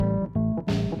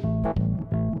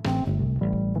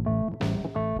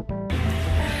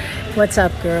What's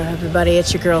up, girl, everybody?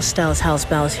 It's your girl, Stella's House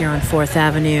Bells here on 4th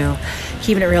Avenue.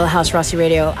 Keeping it real, House Rossi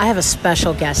Radio. I have a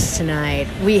special guest tonight.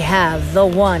 We have the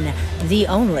one, the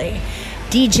only,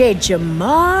 DJ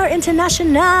Jamar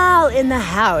International in the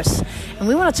house. And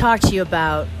we want to talk to you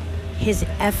about his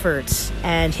efforts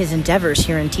and his endeavors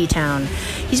here in T-Town.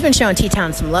 He's been showing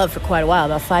T-Town some love for quite a while,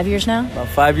 about 5 years now? About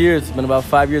 5 years. It's been about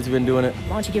 5 years we've been doing it.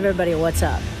 Why don't you give everybody a what's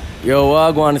up? Yo,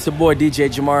 Wagwan, it's your boy DJ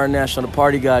Jamar International, the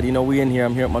party god. You know, we in here.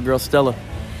 I'm here with my girl Stella.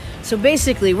 So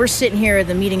basically, we're sitting here at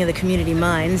the meeting of the community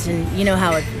minds, and you know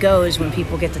how it goes when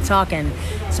people get to talking.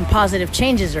 Some positive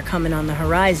changes are coming on the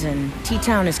horizon.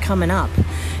 T-Town is coming up.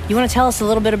 You want to tell us a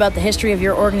little bit about the history of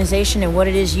your organization and what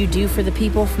it is you do for the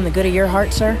people from the good of your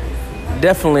heart, sir?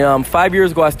 Definitely. 5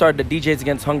 years ago, I started the DJs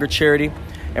Against Hunger charity.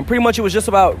 And pretty much it was just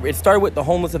about, it started with the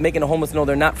homeless and making the homeless know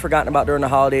they're not forgotten about during the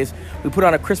holidays. We put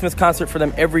on a Christmas concert for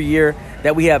them every year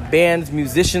that we have bands,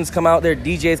 musicians come out there,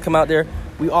 DJs come out there.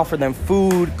 We offer them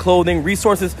food, clothing,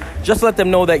 resources, just to let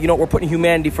them know that, you know, we're putting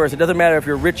humanity first. It doesn't matter if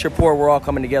you're rich or poor, we're all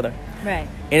coming together. Right.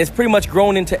 And it's pretty much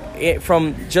grown into,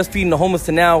 from just feeding the homeless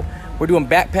to now, we're doing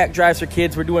backpack drives for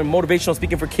kids. We're doing motivational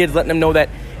speaking for kids, letting them know that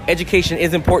education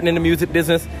is important in the music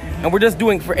business. And we're just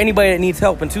doing for anybody that needs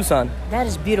help in Tucson. That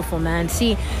is beautiful, man.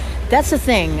 See, that's the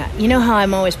thing. You know how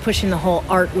I'm always pushing the whole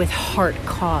art with heart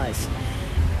cause.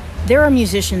 There are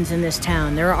musicians in this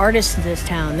town. There are artists in this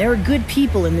town. There are good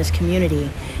people in this community.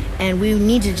 And we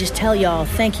need to just tell y'all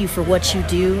thank you for what you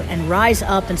do and rise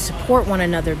up and support one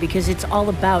another, because it's all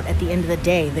about, at the end of the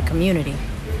day, the community.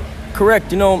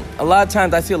 Correct. You know, a lot of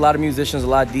times I see a lot of musicians, a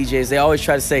lot of DJs, they always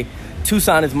try to say,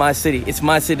 Tucson is my city. It's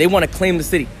my city. They want to claim the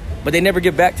city, but they never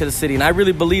give back to the city. And I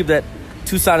really believe that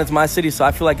Tucson is my city, so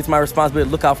I feel like it's my responsibility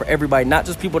to look out for everybody, not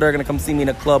just people that are going to come see me in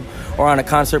a club or on a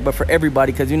concert, but for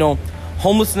everybody, because, you know,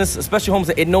 homelessness, especially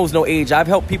homelessness, it knows no age. I've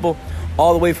helped people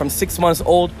all the way from 6 months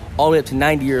old all the way up to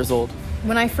 90 years old.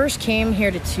 When I first came here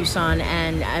to Tucson,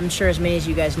 and I'm sure as many as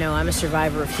you guys know, I'm a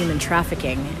survivor of human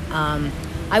trafficking.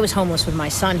 I was homeless with my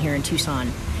son here in Tucson,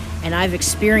 and I've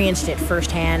experienced it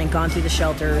firsthand and gone through the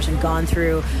shelters and gone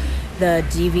through the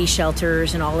DV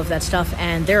shelters and all of that stuff.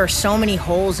 And there are so many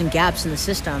holes and gaps in the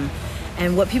system.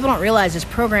 And what people don't realize is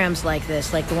programs like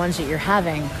this, like the ones that you're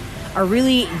having, are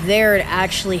really there to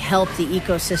actually help the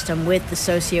ecosystem with the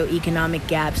socioeconomic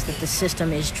gaps that the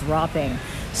system is dropping.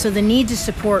 So the need to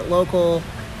support local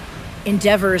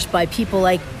endeavors by people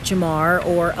like Jamar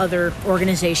or other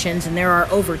organizations, and there are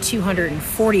over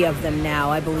 240 of them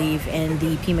now, I believe, in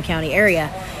the Pima County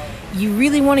area. You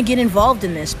really want to get involved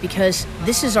in this, because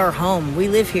this is our home. We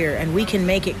live here and we can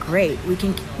make it great. We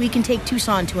can take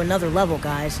Tucson to another level,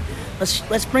 guys.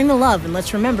 Let's bring the love, and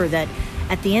let's remember that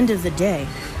at the end of the day,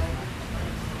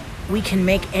 we can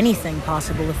make anything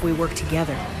possible if we work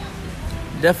together.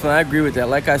 Definitely, I agree with that.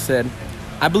 Like I said,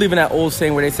 I believe in that old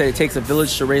saying where they say it takes a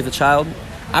village to raise a child.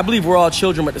 I believe we're all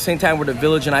children, but at the same time, we're the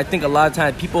village. And I think a lot of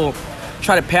times people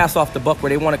try to pass off the buck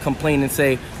where they want to complain and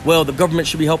say, well, the government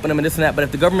should be helping them and this and that. But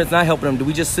if the government's not helping them, do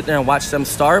we just sit there and watch them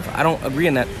starve? I don't agree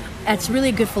in that. That's really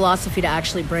a good philosophy to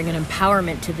actually bring an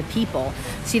empowerment to the people.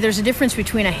 See, there's a difference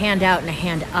between a handout and a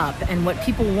hand up. And what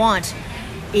people want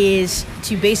is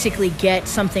to basically get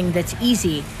something that's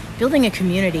easy. Building a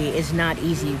community is not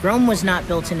easy. Rome was not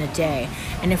built in a day.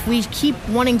 And if we keep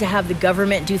wanting to have the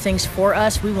government do things for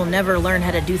us, we will never learn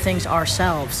how to do things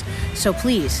ourselves. So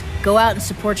please, go out and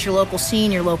support your local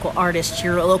scene, your local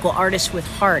artists with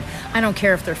heart. I don't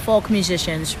care if they're folk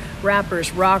musicians,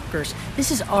 rappers, rockers.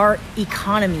 This is our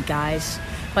economy, guys.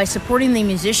 By supporting the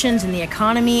musicians and the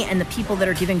economy and the people that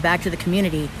are giving back to the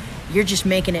community, you're just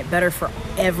making it better for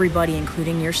everybody,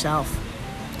 including yourself.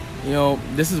 You know,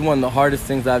 this is one of the hardest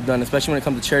things I've done, especially when it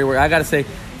comes to charity work. I got to say,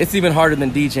 it's even harder than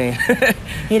DJing.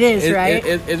 It is, right?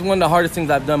 It's one of the hardest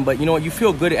things I've done, but you know what? You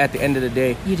feel good at the end of the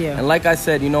day. You do. And like I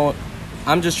said, you know,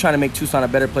 I'm just trying to make Tucson a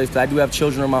better place, because I do have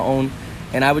children of my own,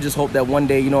 and I would just hope that one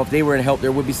day, you know, if they were in help,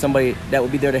 there would be somebody that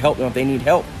would be there to help them if they need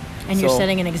help. And you're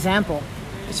setting an example.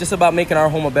 It's just about making our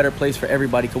home a better place for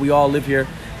everybody, because we all live here.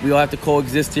 We all have to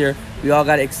coexist here. We all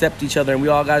got to accept each other, and we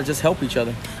all got to just help each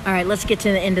other. All right, let's get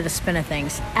to the end of the spin of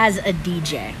things. As a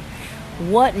DJ,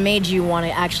 what made you want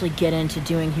to actually get into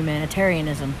doing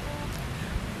humanitarianism?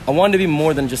 I wanted to be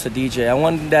more than just a DJ. I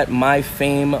wanted that my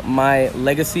fame, my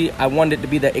legacy, I wanted it to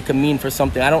be that it could mean for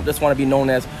something. I don't just want to be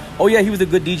known as, oh yeah, he was a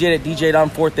good DJ that DJ'd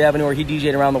on 4th Avenue, or he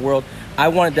DJ'd around the world. I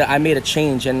wanted that I made a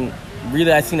change, and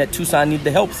really I seen that Tucson needed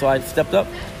the help, so I stepped up.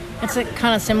 It's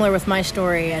kind of similar with my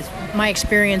story. As my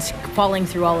experience falling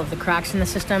through all of the cracks in the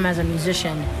system as a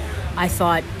musician, I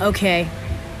thought, okay,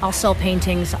 I'll sell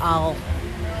paintings, I'll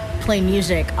play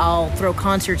music, I'll throw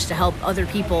concerts to help other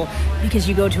people, because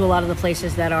you go to a lot of the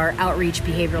places that are outreach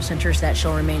behavioral centers that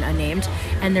shall remain unnamed,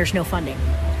 and there's no funding.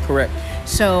 Correct.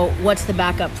 So what's the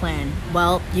backup plan?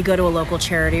 Well, you go to a local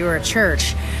charity or a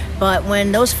church. But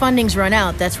when those fundings run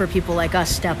out, that's where people like us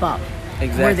step up.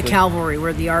 Exactly. We're the Calvary.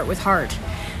 We're the Art with Heart.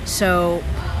 So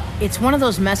it's one of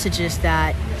those messages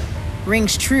that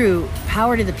rings true,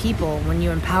 power to the people, when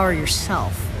you empower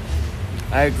yourself.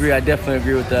 I agree. I definitely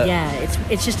agree with that. Yeah,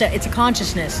 it's just a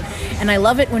consciousness. And I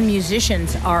love it when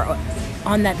musicians are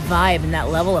on that vibe and that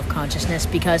level of consciousness,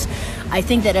 because I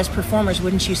think that as performers,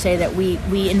 wouldn't you say that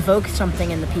we invoke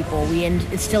something in the people? We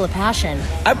instill a passion.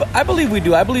 I believe we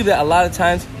do. I believe that a lot of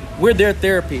times we're their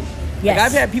therapy. Yes. Like,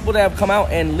 I've had people that have come out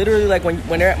and literally, like,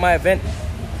 when they're at my event,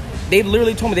 they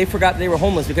literally told me they forgot they were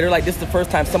homeless, because they're like, this is the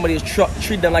first time somebody has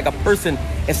treated them like a person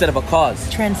instead of a cause.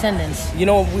 Transcendence. You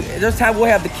know, there's times we'll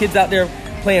have the kids out there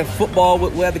playing football.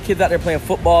 We'll have the kids out there playing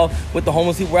football with the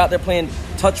homeless people. We're out there playing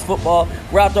touch football.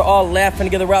 We're out there all laughing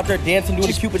together. We're out there dancing, doing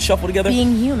the Cupid shuffle together.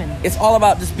 Being human. It's all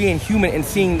about just being human and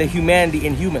seeing the humanity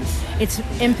in humans. It's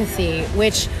empathy,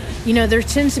 which, you know, there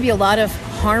tends to be a lot of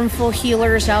harmful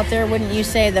healers out there, wouldn't you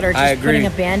say, that are just putting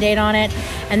a Band-Aid on it.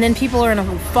 And then people are in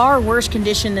a far worse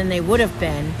condition than they would have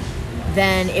been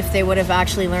than if they would have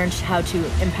actually learned how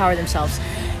to empower themselves.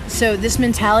 So this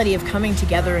mentality of coming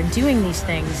together and doing these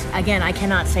things, again, I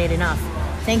cannot say it enough.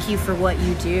 Thank you for what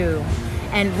you do.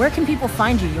 And where can people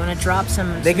find you? You want to drop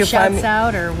some shouts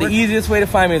out? Or the easiest way to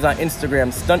find me is on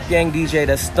Instagram, Stunt Gang DJ.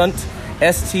 That's Stunt,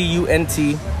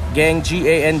 STUNT, Gang, GANG,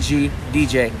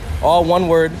 DJ. All one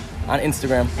word on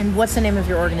Instagram. And what's the name of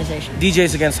your organization?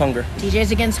 DJs Against Hunger.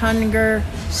 DJs Against Hunger,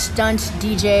 Stunt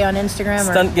DJ on Instagram?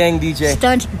 Stunt Gang DJ.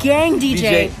 Stunt Gang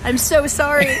DJ. I'm so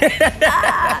sorry.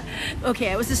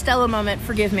 Okay, it was a Stella moment.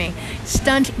 Forgive me.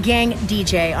 Stunt Gang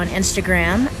DJ on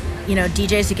Instagram. You know,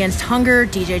 DJs Against Hunger,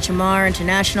 DJ Jamar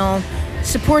International.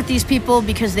 Support these people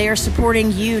because they are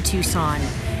supporting you, Tucson.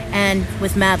 And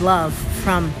with mad love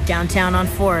from downtown on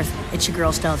 4th, it's your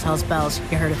girl Stella Tells Bells.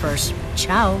 You heard it first.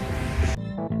 Ciao.